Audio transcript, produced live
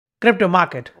Crypto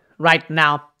market right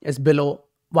now is below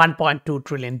 $1.2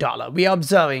 trillion. We are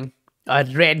observing a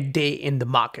red day in the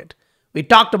market. We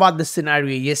talked about this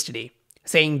scenario yesterday,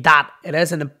 saying that it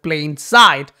is in a plain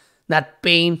sight that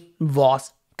pain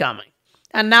was coming.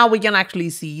 And now we can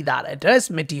actually see that it is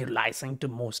materializing to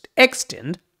most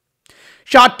extent.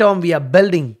 Short term, we are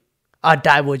building a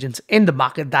divergence in the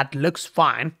market that looks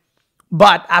fine.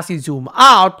 But as you zoom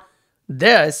out,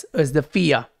 this is the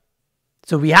fear.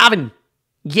 So we haven't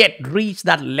yet reached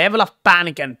that level of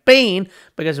panic and pain,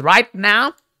 because right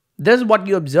now, this is what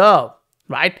you observe,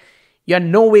 right? You're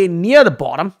nowhere near the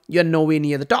bottom. You're nowhere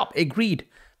near the top. Agreed.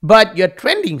 But you're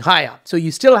trending higher. So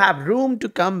you still have room to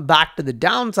come back to the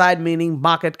downside, meaning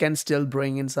market can still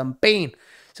bring in some pain.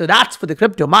 So that's for the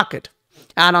crypto market.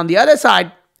 And on the other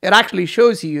side, it actually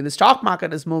shows you the stock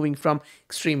market is moving from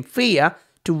extreme fear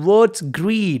towards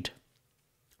greed.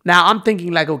 Now I'm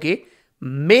thinking like, okay,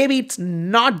 maybe it's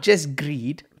not just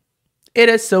greed. It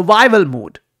is survival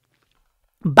mode.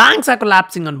 Banks are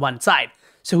collapsing on one side.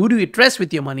 So who do you trust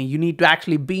with your money? You need to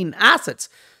actually be in assets.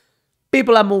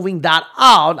 People are moving that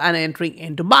out and entering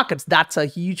into markets. That's a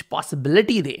huge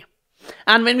possibility there.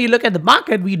 And when we look at the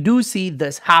market, we do see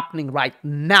this happening right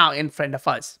now in front of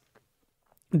us.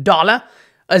 Dollar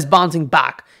is bouncing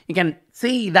back. You can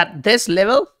see that this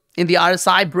level in the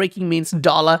RSI breaking means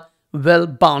dollar will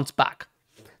bounce back.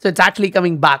 So it's actually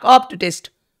coming back up to test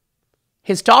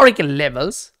historical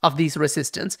levels of these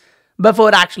resistance before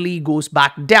it actually goes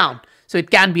back down. So it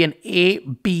can be an A,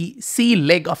 B, C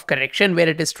leg of correction where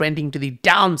it is trending to the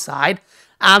downside,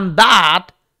 and that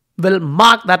will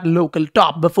mark that local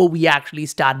top before we actually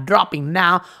start dropping.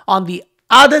 Now, on the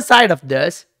other side of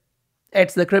this,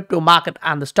 it's the crypto market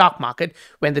and the stock market.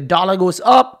 When the dollar goes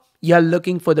up, you're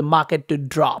looking for the market to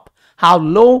drop. How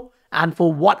low and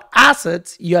for what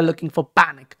assets you're looking for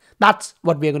panic. That's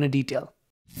what we're going to detail.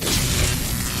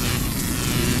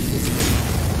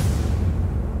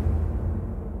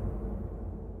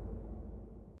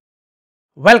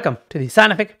 Welcome to the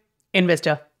Scientific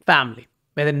Investor family,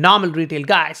 where the normal retail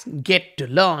guys get to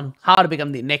learn how to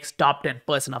become the next top 10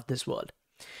 person of this world.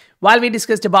 While we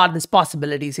discussed about this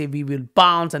possibility, say we will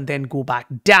bounce and then go back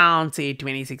down, say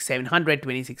 26,700,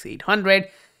 26,800,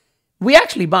 we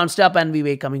actually bounced up and we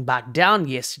were coming back down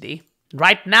yesterday.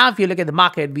 Right now, if you look at the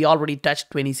market, we already touched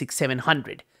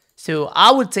 26,700. So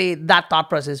I would say that thought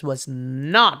process was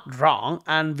not wrong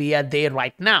and we are there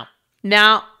right now.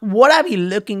 Now, what are we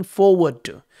looking forward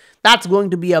to? That's going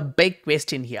to be a big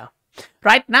question here.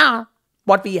 Right now,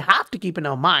 what we have to keep in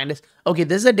our mind is, okay,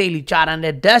 this is a daily chart and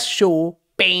it does show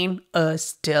pain is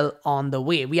still on the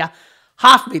way. We are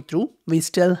halfway through. We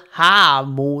still have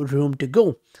more room to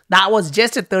go. That was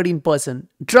just a 13%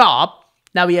 drop.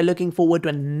 Now we are looking forward to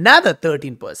another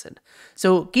 13%.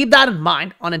 So keep that in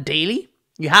mind. On a daily,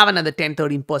 you have another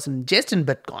 10-13% just in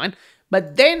Bitcoin.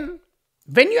 But then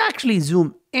when you actually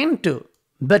zoom into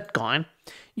Bitcoin,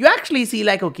 you actually see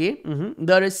like, okay,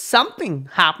 there is something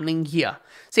happening here.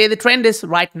 Say the trend is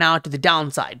right now to the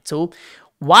downside. So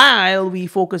while we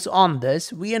focus on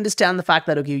this, we understand the fact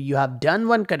that, okay, you have done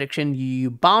one correction, you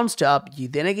bounced up, you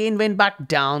then again went back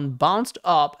down, bounced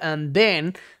up, and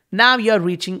then now you're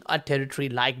reaching a territory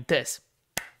like this.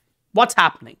 What's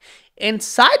happening?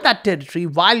 Inside that territory,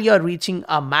 while you're reaching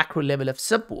a macro level of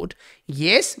support,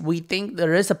 yes, we think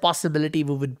there is a possibility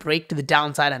we would break to the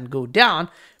downside and go down.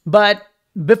 But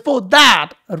before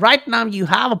that, right now you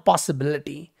have a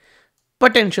possibility,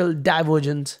 potential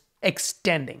divergence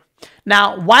extending.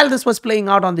 Now, while this was playing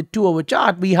out on the 2-hour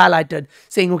chart, we highlighted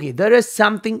saying, okay, there is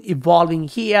something evolving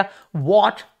here.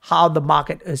 Watch how the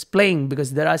market is playing,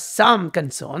 because there are some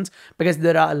concerns, because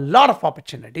there are a lot of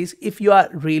opportunities if you are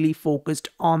really focused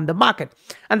on the market.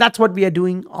 And that's what we are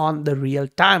doing on the real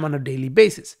time on a daily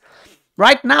basis.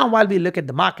 Right now, while we look at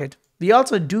the market, we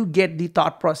also do get the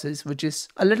thought process, which is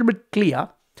a little bit clear.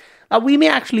 We may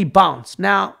actually bounce.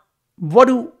 Now, what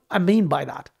do I mean by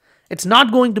that? It's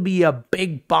not going to be a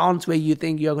big bounce where you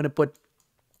think you're going to put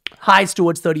highs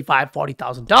towards $35,000,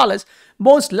 $40,000.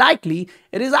 Most likely,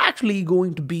 it is actually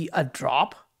going to be a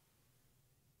drop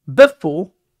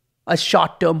before a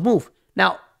short-term move.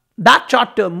 Now, that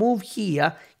short-term move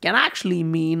here can actually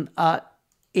mean a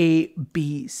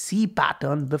B, C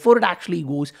pattern before it actually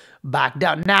goes back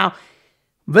down. Now,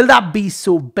 will that be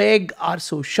so big or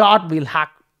so short? We'll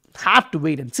have to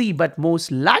wait and see, but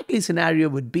most likely scenario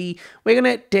would be we're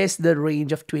going to test the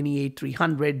range of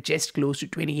 28,300, just close to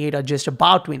 28 or just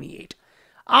about 28.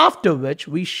 After which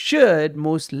we should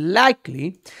most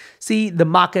likely see the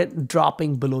market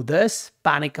dropping below this,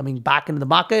 panic coming back into the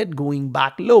market, going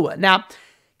back lower. Now,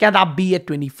 can that be at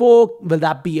 24? Will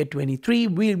that be at 23?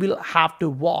 We will have to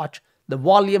watch the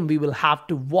volume, we will have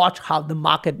to watch how the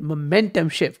market momentum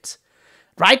shifts.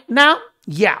 Right now,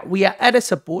 yeah, we are at a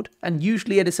support, and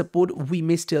usually at a support, we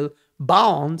may still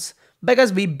bounce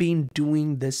because we've been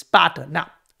doing this pattern.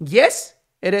 Now, yes,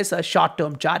 it is a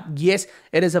short-term chart. Yes,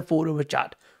 it is a 4-hour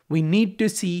chart. We need to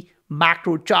see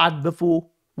macro chart before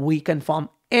we confirm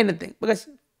anything because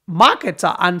markets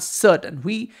are uncertain.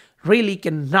 We really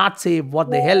cannot say what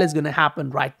the hell is going to happen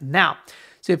right now.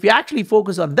 So if you actually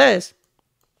focus on this,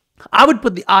 I would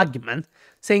put the argument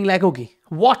saying like, okay,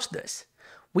 watch this.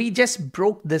 We just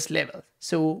broke this level.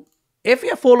 So if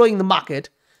you're following the market,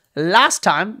 last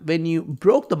time when you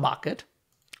broke the market,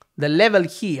 the level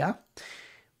here,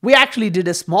 we actually did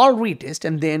a small retest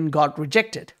and then got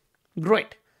rejected.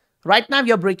 Great. Right now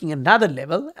you're breaking another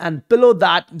level, and below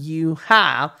that you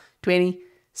have $26,000.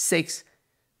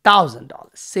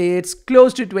 Say it's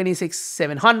close to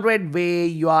 26,700 where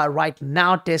you are right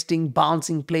now testing,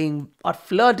 bouncing, playing or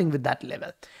flirting with that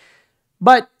level.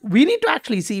 But we need to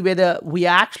actually see whether we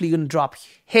are actually going to drop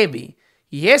heavy.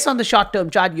 Yes, on the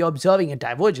short-term chart, you're observing a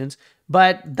divergence,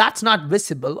 but that's not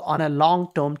visible on a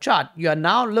long-term chart. You are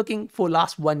now looking for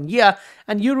last 1 year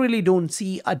and you really don't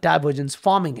see a divergence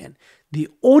forming in. The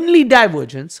only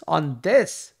divergence on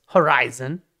this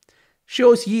horizon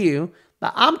shows you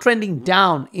that I'm trending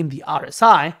down in the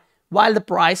RSI while the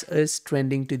price is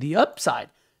trending to the upside,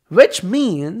 which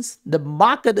means the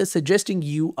market is suggesting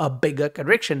you a bigger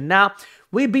correction. Now,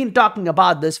 we've been talking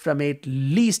about this from at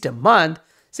least a month,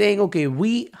 saying, okay,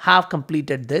 we have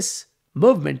completed this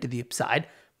movement to the upside.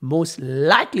 Most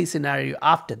likely scenario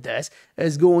after this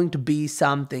is going to be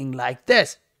something like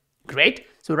this. Great.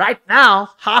 So right now,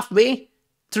 halfway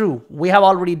through, we have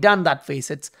already done that phase.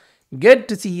 It's good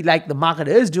to see like the market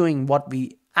is doing what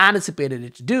we anticipated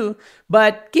it to do,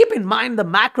 but keep in mind the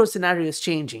macro scenario is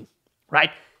changing,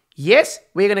 right? Yes,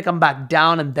 we're going to come back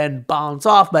down and then bounce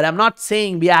off, but I'm not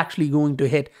saying we're actually going to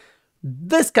hit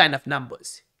this kind of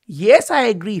numbers. Yes, I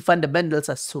agree fundamentals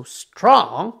are so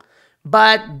strong,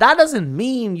 but that doesn't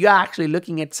mean you're actually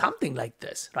looking at something like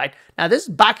this, right? Now, this is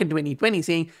back in 2020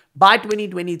 saying by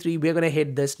 2023, we're going to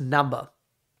hit this number.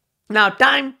 Now,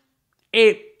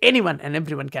 anyone and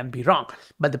everyone can be wrong,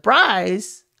 but the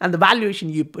price and the valuation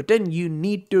you put in, you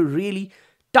need to really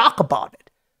talk about it.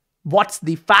 What's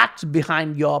the facts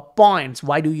behind your points?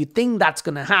 Why do you think that's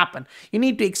going to happen? You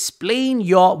need to explain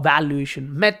your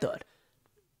valuation method.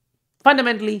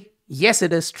 Fundamentally, yes,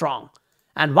 it is strong.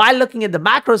 And while looking at the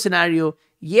macro scenario,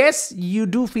 yes, you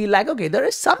do feel like, okay, there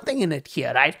is something in it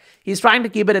here, right? He's trying to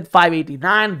keep it at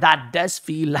 589. That does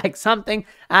feel like something.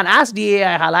 And as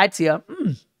DAI highlights here,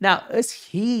 now, is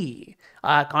he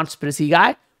a conspiracy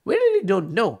guy? We really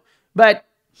don't know. But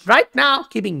right now,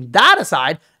 keeping that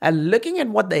aside and looking at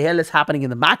what the hell is happening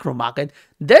in the macro market,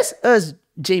 this is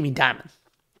Jamie Dimon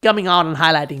coming out and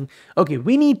highlighting, okay,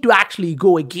 we need to actually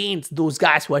go against those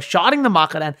guys who are shorting the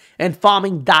market and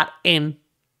informing that in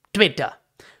Twitter.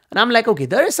 And I'm like, okay,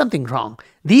 there is something wrong.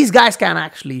 These guys can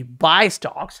actually buy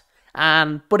stocks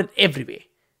and put it everywhere.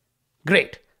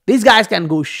 Great. These guys can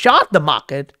go short the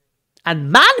market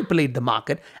and manipulate the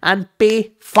market and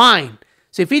pay fine.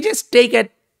 So if you just take a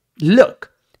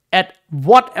look at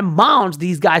what amounts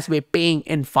these guys were paying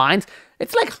in fines,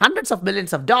 it's like hundreds of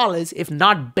millions of dollars, if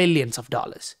not billions of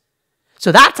dollars.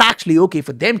 So that's actually okay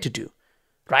for them to do,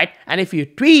 right? And if you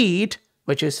tweet,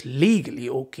 which is legally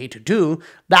okay to do,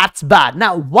 that's bad.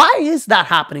 Now, why is that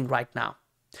happening right now?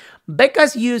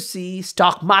 Because you see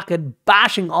stock market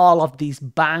bashing all of these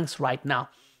banks right now.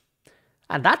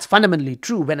 And that's fundamentally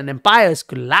true. When an empire is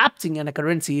collapsing and a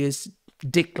currency is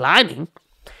declining,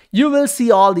 you will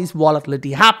see all these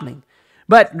volatility happening.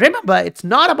 But remember, it's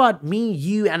not about me,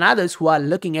 you, and others who are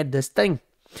looking at this thing.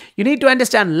 You need to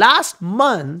understand last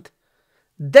month,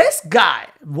 this guy,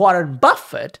 Warren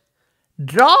Buffett,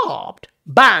 dropped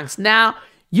banks. Now,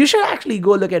 you should actually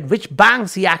go look at which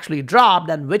banks he actually dropped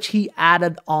and which he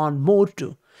added on more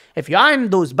to. If you are in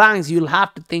those banks, you'll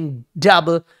have to think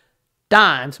double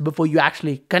times before you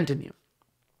actually continue.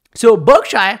 So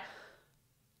Berkshire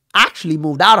actually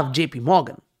moved out of JP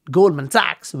Morgan, Goldman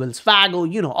Sachs, Wells Fargo,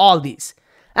 all these.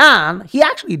 And he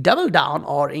actually doubled down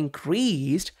or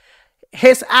increased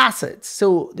his assets.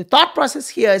 So the thought process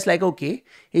here is like, okay,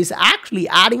 he's actually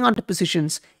adding on to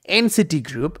positions in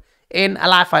Citigroup, in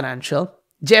Ally Financial,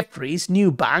 Jefferies,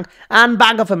 New Bank, and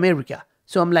Bank of America.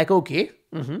 So I'm like, okay,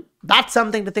 that's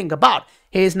something to think about.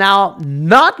 He is now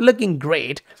not looking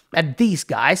great at these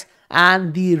guys.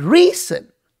 And the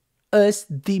reason is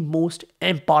the most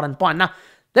important point. Now,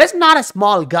 there's not a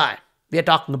small guy we're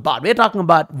talking about. We're talking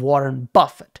about Warren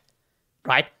Buffett,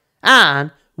 right?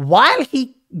 And while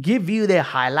he give you the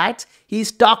highlights,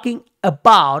 he's talking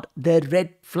about the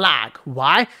red flag.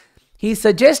 Why? He's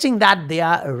suggesting that they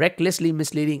are recklessly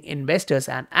misleading investors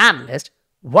and analysts,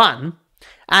 one.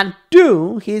 And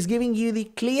two, he's giving you the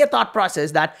clear thought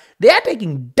process that they are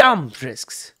taking dumb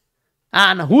risks.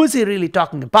 And who is he really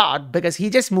talking about? Because he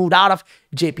just moved out of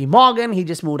JP Morgan, he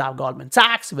just moved out of Goldman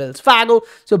Sachs, Wells Fargo.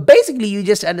 So basically, you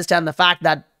just understand the fact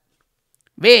that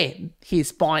where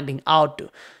he's pointing out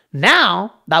to.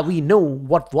 Now that we know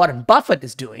what Warren Buffett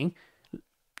is doing,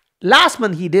 last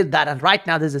month he did that, and right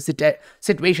now there's a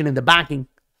situation in the banking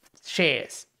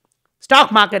shares.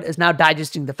 Stock market is now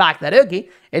digesting the fact that, okay,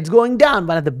 it's going down.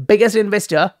 One of the biggest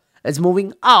investor is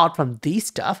moving out from these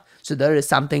stuff, so there is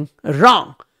something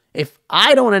wrong. If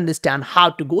I don't understand how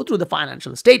to go through the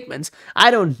financial statements,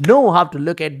 I don't know how to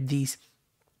look at these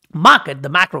market, the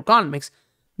macroeconomics,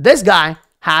 this guy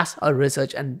has a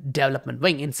research and development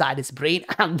wing inside his brain,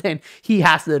 and then he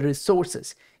has the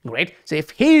resources. Great. So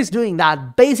if he is doing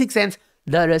that basic sense,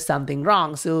 there is something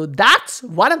wrong. So that's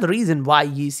one of the reasons why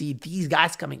you see these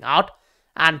guys coming out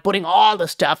and putting all the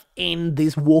stuff in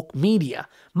this woke media.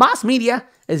 Mass media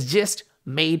is just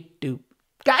made to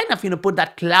kind of, put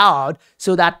that cloud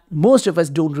so that most of us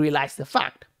don't realize the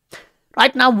fact.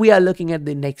 Right now, we are looking at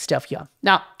the next stuff here.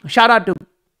 Now, shout out to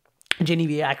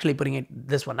Genevieve actually putting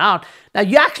this one out. Now,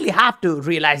 you actually have to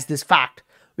realize this fact.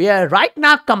 We are right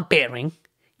now comparing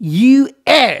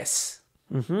US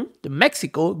to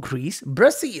Mexico, Greece,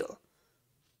 Brazil.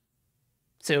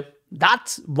 So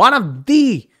that's one of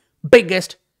the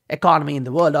biggest economy in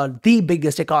the world, or the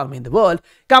biggest economy in the world,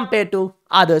 compared to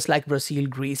others like Brazil,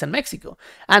 Greece, and Mexico.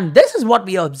 And this is what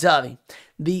we are observing.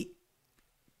 The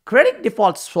credit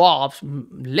default swaps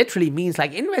literally means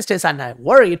like investors are not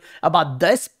worried about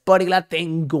this particular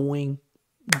thing going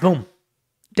boom,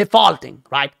 defaulting,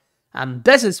 right? And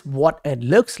this is what it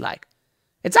looks like.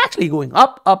 It's actually going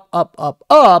up, up, up, up,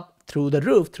 up through the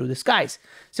roof, through the skies.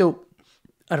 So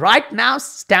right now,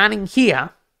 standing here,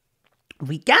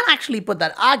 we can actually put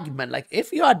that argument, like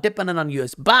if you are dependent on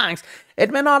US banks,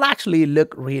 it may not actually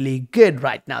look really good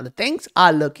right now. The things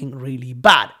are looking really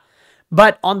bad.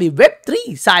 But on the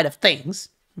Web3 side of things,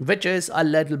 which is a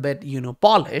little bit,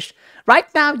 polished, right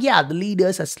now, yeah, the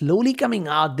leaders are slowly coming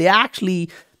out. They're actually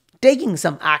taking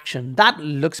some action that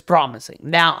looks promising.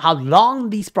 Now, how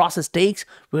long this process takes,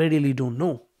 we really don't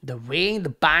know. The way the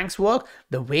banks work,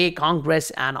 the way Congress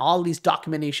and all these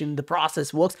documentation, the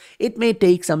process works, it may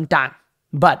take some time.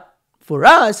 But for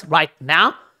us right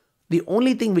now, the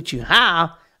only thing which you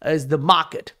have is the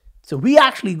market. So we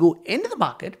actually go into the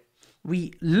market,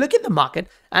 we look at the market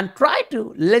and try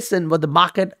to listen what the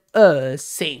market is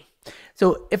saying.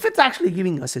 So if it's actually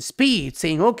giving us a speed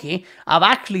saying, okay, I've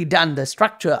actually done the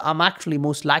structure, I'm actually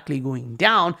most likely going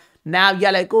down. Now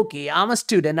you're like, okay, I'm a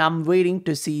student, I'm waiting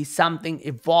to see something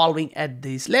evolving at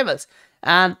these levels.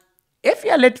 And if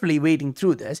you're literally waiting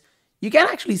through this, you can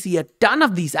actually see a ton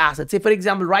of these assets. Say, for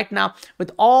example, right now, with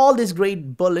all this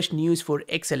great bullish news for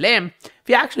XLM, if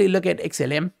you actually look at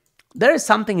XLM, there is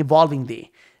something evolving there,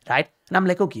 right? And I'm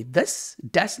like, okay, this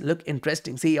does look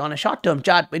interesting. See, on a short-term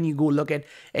chart, when you go look at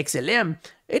XLM,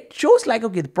 it shows like,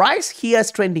 okay, the price here is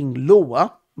trending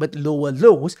lower with lower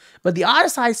lows, but the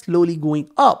RSI is slowly going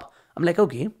up. I'm like,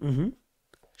 okay,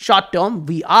 short-term,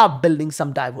 we are building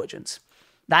some divergence.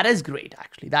 That is great,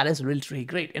 actually. That is really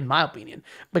great, in my opinion.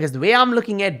 Because the way I'm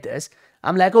looking at this,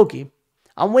 I'm like, okay,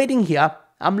 I'm waiting here.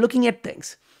 I'm looking at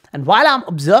things. And while I'm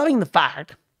observing the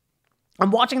fact,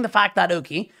 I'm watching the fact that,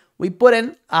 okay, we put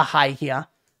in a high here,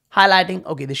 highlighting,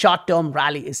 okay, the short-term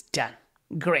rally is done.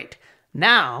 Great.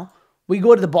 Now, we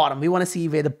go to the bottom. We want to see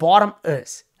where the bottom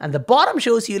is. And the bottom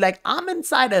shows you like I'm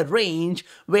inside a range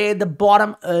where the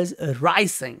bottom is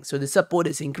rising. So the support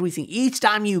is increasing. Each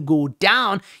time you go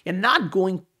down, you're not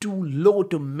going too low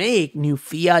to make new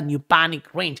fear, new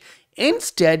panic range.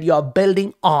 Instead, you're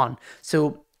building on.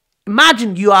 So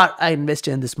imagine you are an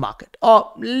investor in this market.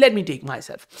 Or let me take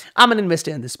myself. I'm an investor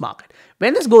in this market.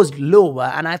 When this goes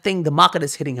lower and I think the market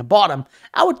is hitting a bottom,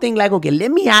 I would think like, okay,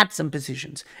 let me add some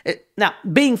positions. Now,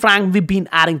 being frank, we've been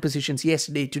adding positions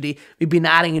yesterday, today. We've been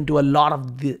adding into a lot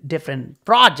of the different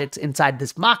projects inside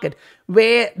this market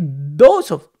where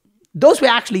those were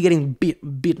actually getting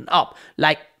beaten up.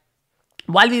 Like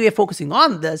while we were focusing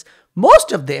on this,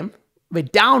 most of them were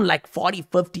down like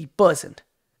 40-50%.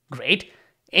 Great.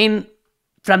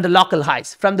 From the local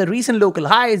highs. From the recent local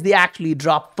highs, they actually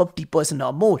dropped 50%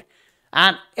 or more.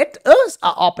 And it is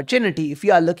an opportunity if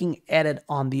you are looking at it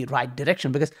on the right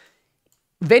direction. Because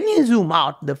when you zoom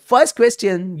out, the first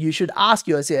question you should ask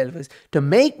yourself is, to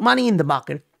make money in the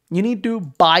market, you need to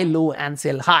buy low and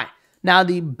sell high. Now,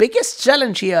 the biggest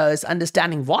challenge here is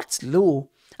understanding what's low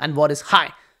and what is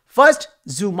high. First,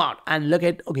 zoom out and look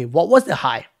at, okay, what was the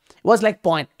high? It was like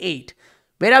 0.8.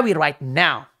 Where are we right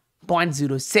now?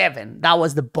 0.07. That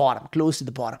was the bottom, close to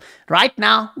the bottom. Right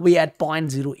now, we are at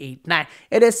 0.089.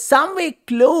 It is somewhere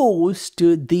close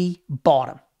to the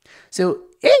bottom. So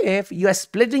if you are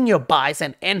splitting your buys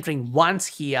and entering once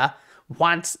here,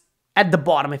 once at the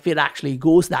bottom, if it actually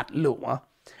goes that lower,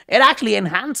 it actually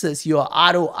enhances your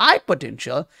ROI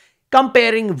potential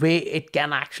comparing where it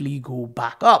can actually go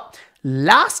back up.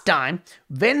 Last time,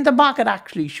 when the market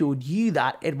actually showed you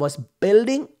that it was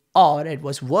building or it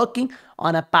was working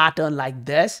on a pattern like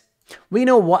this, we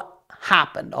know what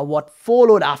happened or what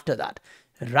followed after that.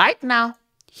 Right now,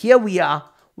 here we are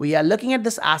looking at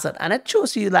this asset and it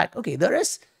shows you like, okay, there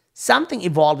is something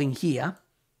evolving here.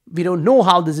 We don't know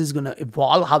how this is going to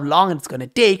evolve, how long it's going to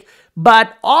take,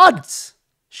 but odds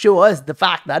show us the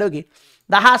fact that, okay,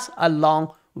 that has a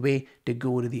long way to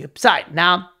go to the upside.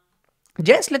 Now,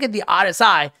 just look at the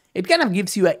RSI. It kind of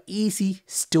gives you an easy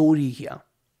story here.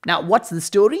 Now, what's the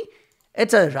story?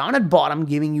 It's a rounded bottom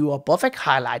giving you a perfect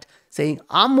highlight saying,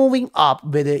 I'm moving up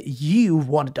whether you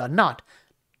want it or not.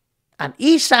 And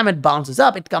each time it bounces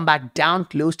up, it comes back down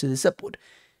close to the support.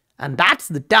 And that's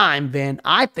the time when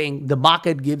I think the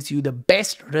market gives you the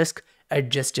best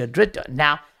risk-adjusted return.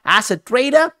 Now, as a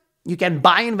trader, you can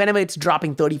buy in whenever it's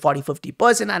dropping 30, 40,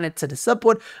 50% and it's at a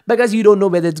support because you don't know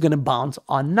whether it's going to bounce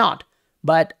or not.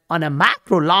 But on a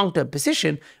macro long-term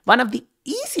position, one of the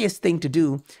easiest thing to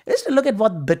do is to look at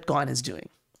what Bitcoin is doing.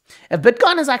 If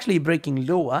Bitcoin is actually breaking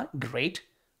lower, great,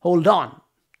 hold on.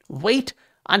 Wait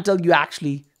until you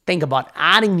actually think about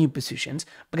adding new positions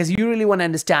because you really want to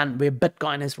understand where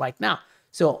Bitcoin is right now.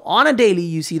 So on a daily,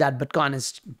 you see that Bitcoin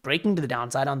is breaking to the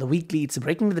downside. On the weekly, it's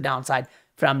breaking to the downside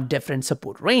from different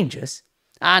support ranges.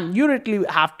 And you really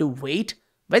have to wait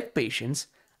with patience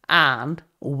and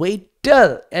wait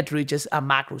till it reaches a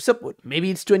macro support.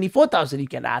 Maybe it's 24,000, you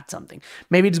can add something.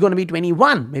 Maybe it's going to be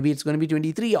 21, maybe it's going to be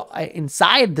 23 or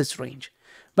inside this range.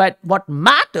 But what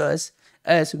matters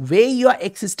is where your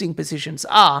existing positions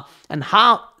are and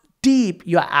how deep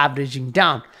you're averaging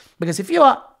down. Because if you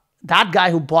are that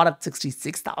guy who bought at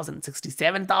 66,000,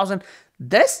 67,000,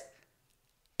 this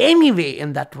anyway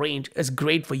in that range is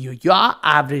great for you. You're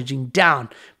averaging down.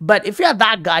 But if you're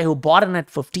that guy who bought in at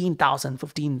 15,000,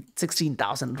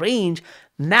 16,000 range,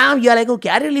 now you're like, okay,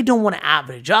 I really don't want to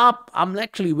average up. I'm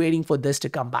actually waiting for this to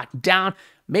come back down.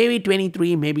 Maybe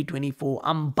 23, maybe 24.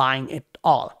 I'm buying it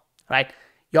all, right?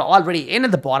 You're already in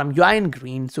at the bottom. You're in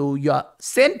green. So your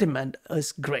sentiment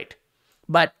is great.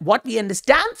 But what we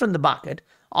understand from the market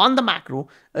on the macro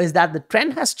is that the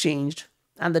trend has changed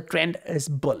and the trend is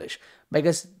bullish.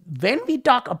 Because when we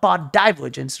talk about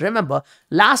divergence, remember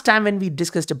last time when we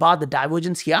discussed about the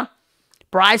divergence here,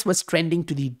 price was trending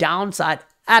to the downside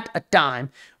at a time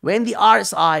when the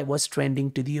RSI was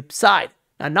trending to the upside.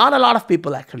 Now, not a lot of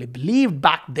people actually believed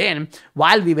back then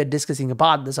while we were discussing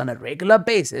about this on a regular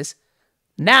basis.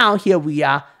 Now, here we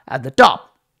are at the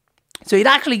top. So it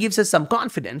actually gives us some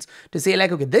confidence to say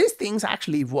like, okay, these things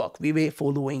actually work. We were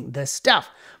following this stuff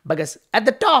because at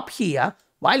the top here,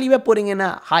 while you were putting in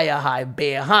a higher high,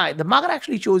 bear high, the market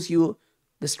actually shows you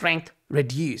the strength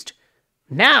reduced.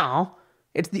 Now,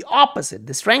 it's the opposite.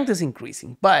 The strength is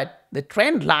increasing, but the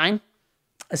trend line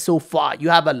is so far. You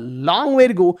have a long way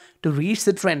to go to reach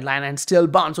the trend line and still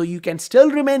bounce. So you can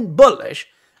still remain bullish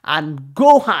and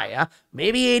go higher,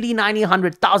 maybe 80, 90,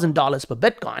 $100,000 per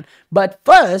Bitcoin. But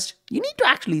first, you need to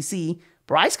actually see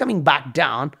price coming back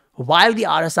down while the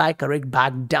RSI correct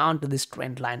back down to this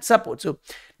trend line support. So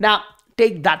now,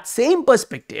 take that same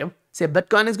perspective, say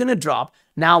Bitcoin is going to drop.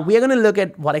 Now we're going to look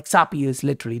at what XRP is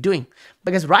literally doing.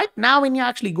 Because right now when you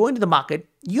actually go into the market,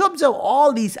 you observe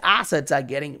all these assets are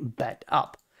getting bet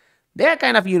up. They're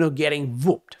kind of, getting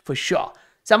whooped for sure.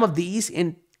 Some of these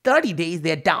in 30 days,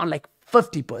 they're down like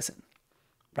 50%,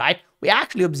 right? We're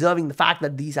actually observing the fact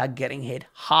that these are getting hit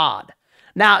hard.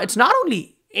 Now, it's not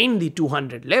only in the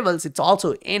 200 levels, it's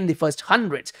also in the first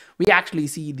hundreds. We actually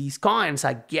see these coins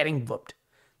are getting whooped.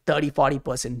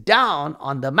 30-40% down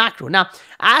on the macro. Now,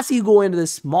 as you go into the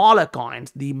smaller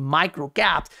coins, the micro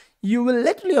caps, you will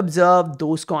literally observe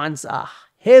those coins are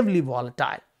heavily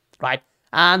volatile, right?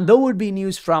 And there would be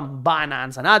news from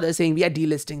Binance and others saying we are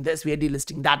delisting this, we are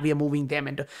delisting that, we are moving them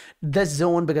into this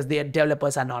zone because their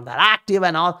developers are not that active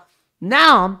and all.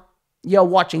 Now, you're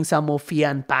watching some more fear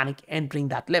and panic entering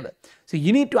that level. So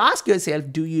you need to ask yourself,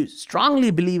 do you strongly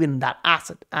believe in that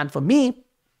asset? And for me,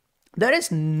 there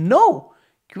is no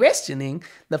questioning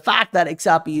the fact that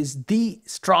XRP is the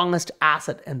strongest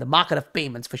asset in the market of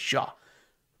payments for sure.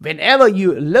 Whenever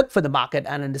you look for the market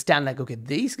and understand like, okay,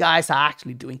 these guys are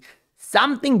actually doing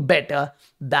something better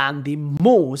than the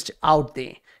most out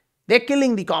there. They're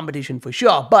killing the competition for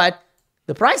sure, but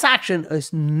the price action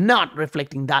is not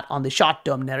reflecting that on the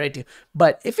short-term narrative.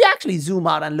 But if you actually zoom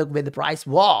out and look where the price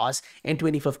was in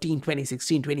 2015,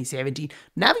 2016, 2017,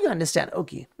 now you understand,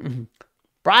 okay,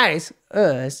 price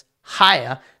is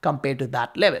higher compared to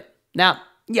that level. Now,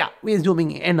 yeah, we're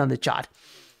zooming in on the chart.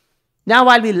 Now,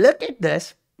 while we look at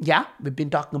this, yeah, we've been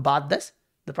talking about this.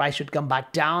 The price should come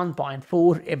back down,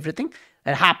 0.4, everything.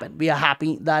 It happened. We are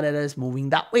happy that it is moving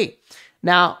that way.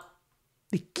 Now,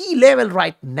 the key level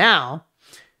right now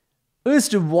is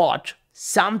to watch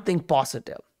something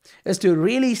positive, is to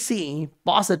really see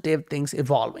positive things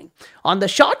evolving. On the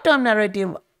short-term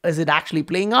narrative, is it actually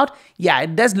playing out? Yeah,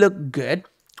 it does look good,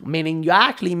 meaning you're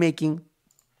actually making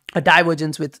a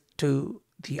divergence to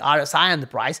the RSI and the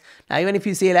price. Now, even if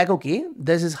you say like, okay,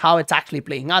 this is how it's actually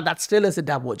playing out, that still is a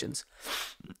divergence.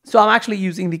 So I'm actually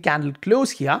using the candle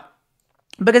close here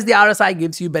because the RSI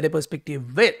gives you better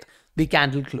perspective with the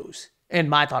candle close in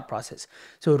my thought process.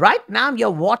 So right now you're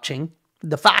watching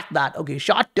the fact that, okay,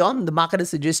 short term, the market is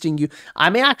suggesting you, I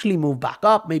may actually move back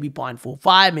up, maybe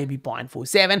 0.45, maybe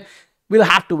 0.47. We'll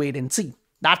have to wait and see.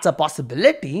 That's a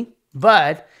possibility,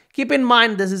 but keep in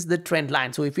mind, this is the trend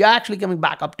line. So if you're actually coming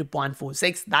back up to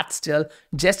 0.46, that's still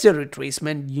just a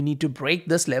retracement. You need to break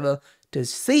this level to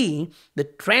see the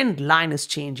trend line is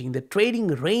changing. The trading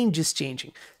range is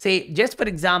changing. Say, just for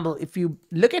example, if you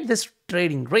look at this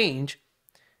trading range,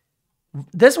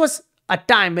 this was a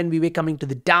time when we were coming to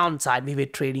the downside, we were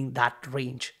trading that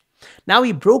range. Now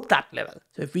we broke that level.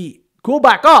 So if we go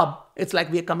back up, it's like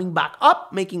we're coming back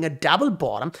up, making a double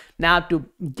bottom. Now to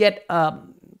get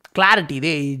clarity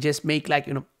there, you just make like,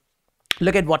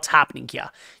 look at what's happening here.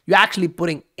 You're actually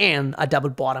putting in a double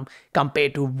bottom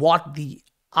compared to what the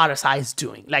RSI is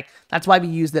doing. Like, that's why we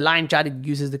use the line chart. It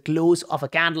uses the close of a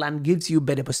candle and gives you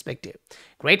better perspective.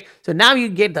 Great. So now you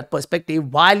get that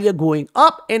perspective while you're going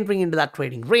up, entering into that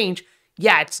trading range.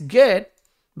 Yeah, it's good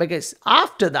because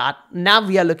after that, now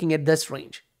we are looking at this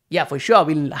range. Yeah, for sure,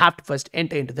 we'll have to first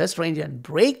enter into this range and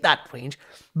break that range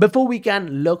before we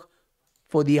can look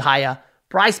for the higher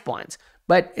price points.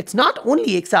 But it's not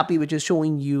only XRP which is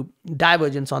showing you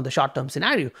divergence on the short-term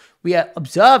scenario. We are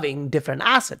observing different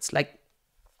assets. Like,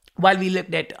 while we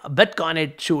looked at Bitcoin,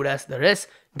 it showed us there is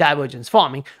divergence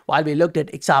forming. While we looked at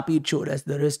XRP, it showed us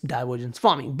there is divergence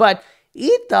forming. But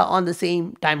Ether on the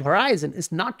same time horizon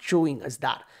is not showing us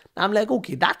that. Now I'm like,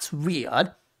 okay, that's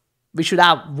weird. We should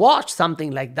have watched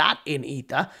something like that in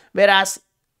Ether, whereas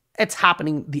it's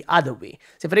happening the other way.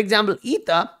 So for example,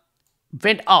 Ether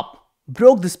went up,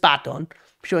 broke this pattern,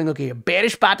 showing, okay, a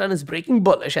bearish pattern is breaking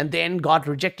bullish and then got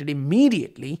rejected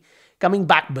immediately, coming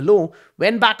back below,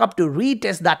 went back up to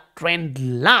retest that trend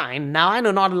line. Now, I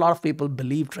know not a lot of people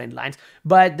believe trend lines,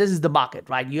 but this is the market,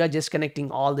 right? You are just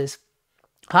connecting all this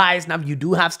highs. Now, you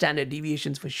do have standard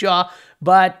deviations for sure,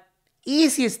 but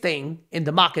easiest thing in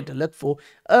the market to look for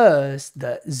is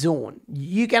the zone.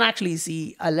 You can actually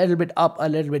see a little bit up, a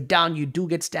little bit down. You do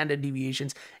get standard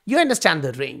deviations. You understand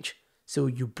the range. So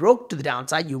you broke to the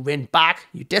downside, you went back,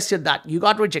 you tested that, you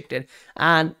got rejected,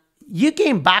 and you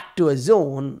came back to a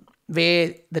zone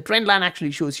where the trend line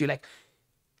actually shows you like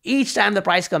each time the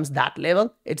price comes that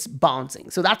level, it's bouncing.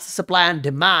 So that's the supply and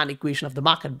demand equation of the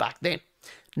market back then.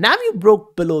 Now you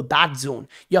broke below that zone.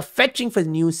 You're fetching for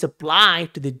new supply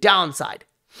to the downside.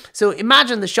 So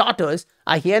imagine the shorters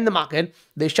are here in the market.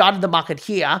 They shorted the market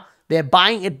here. They're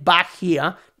buying it back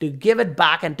here to give it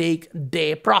back and take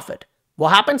their profit. What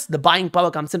happens? The buying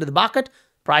power comes into the market.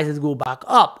 Prices go back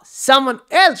up. Someone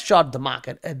else short the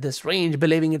market at this range,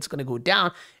 believing it's going to go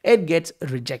down. It gets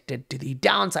rejected to the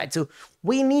downside. So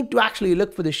we need to actually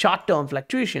look for the short-term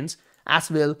fluctuations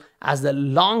as well as the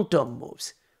long-term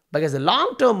moves. Because the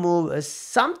long-term move is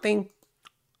something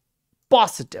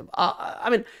positive. I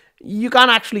mean, you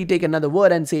can't actually take another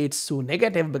word and say it's so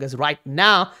negative, because right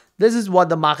now, this is what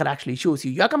the market actually shows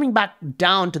you. You're coming back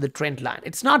down to the trend line.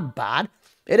 It's not bad.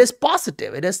 It is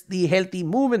positive. It is the healthy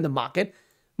move in the market.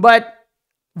 But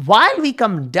while we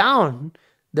come down,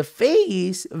 the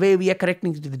phase where we are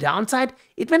correcting to the downside,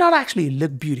 it may not actually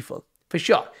look beautiful. For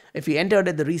sure, if you entered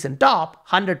at the recent top,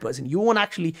 100%, you won't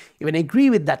actually even agree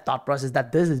with that thought process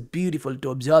that this is beautiful to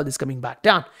observe this coming back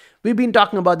down. We've been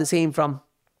talking about the same from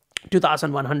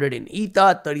 2,100 in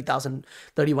Ether, 30,000,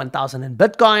 31,000 in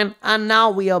Bitcoin, and now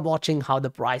we are watching how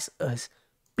the price is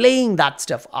playing that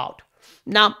stuff out.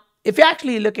 Now, if you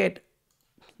actually look at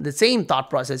the same thought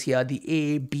process here, the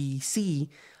A, B, C,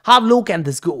 how low can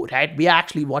this go, right? We are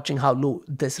actually watching how low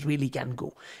this really can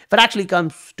go. If it actually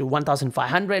comes to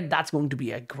 1,500, that's going to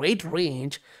be a great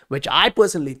range, which I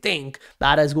personally think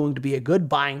that is going to be a good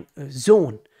buying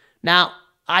zone. Now,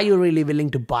 are you really willing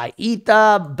to buy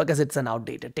Ether because it's an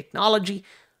outdated technology?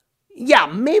 Yeah,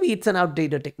 maybe it's an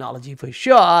outdated technology for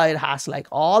sure. It has like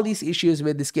all these issues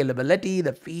with the scalability,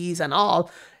 the fees and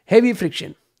all, heavy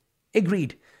friction.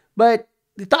 Agreed. But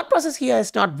the thought process here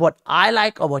is not what I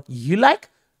like or what you like.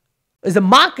 Is the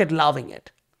market loving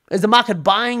it? Is the market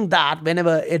buying that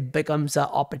whenever it becomes an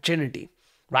opportunity?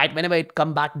 Right? Whenever it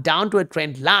comes back down to a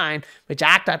trend line, which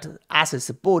act as a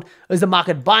support, is the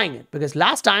market buying it? Because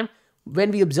last time,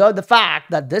 when we observed the fact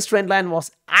that this trend line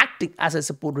was acting as a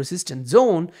support resistance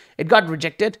zone, it got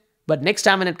rejected. But next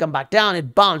time when it come back down,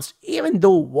 it bounced, even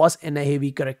though it was in a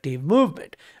heavy corrective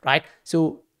movement, right?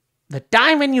 So the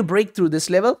time when you break through this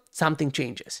level, something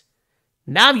changes.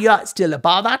 Now you are still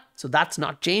above that, so that's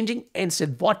not changing.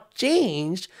 Instead, what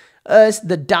changed is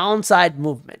the downside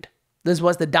movement. This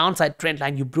was the downside trend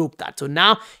line, you broke that. So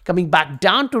now coming back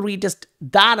down to retest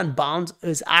that and bounce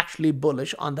is actually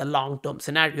bullish on the long-term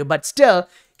scenario. But still,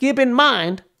 keep in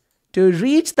mind, to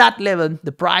reach that level,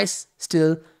 the price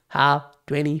still have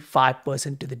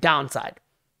 25% to the downside.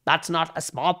 That's not a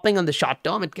small thing on the short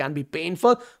term. It can be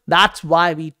painful. That's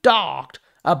why we talked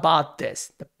about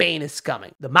this. The pain is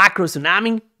coming. The macro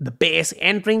tsunami, the base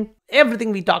entering,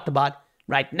 everything we talked about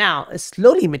right now is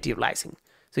slowly materializing.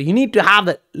 So you need to have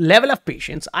the level of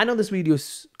patience. I know this video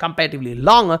is comparatively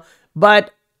longer,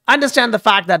 but understand the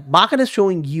fact that market is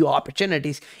showing you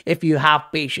opportunities if you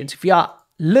have patience. If you are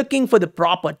looking for the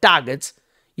proper targets,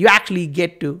 you actually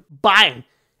get to buy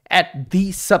at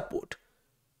the support.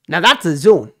 Now that's the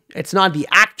zone. It's not the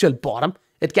actual bottom.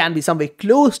 It can be somewhere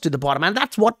close to the bottom, and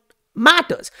that's what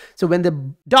matters. So when the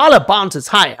dollar bounces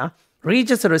higher,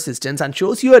 reaches a resistance and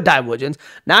shows you a divergence,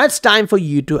 now it's time for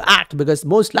you to act, because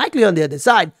most likely on the other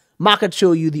side, market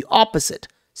show you the opposite.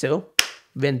 So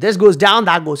when this goes down,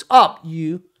 that goes up,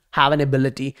 you have an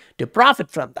ability to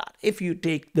profit from that if you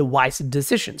take the wise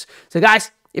decisions. So guys,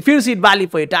 if you received value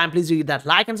for your time, please do hit that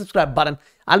like and subscribe button.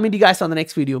 I'll meet you guys on the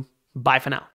next video. Bye for now.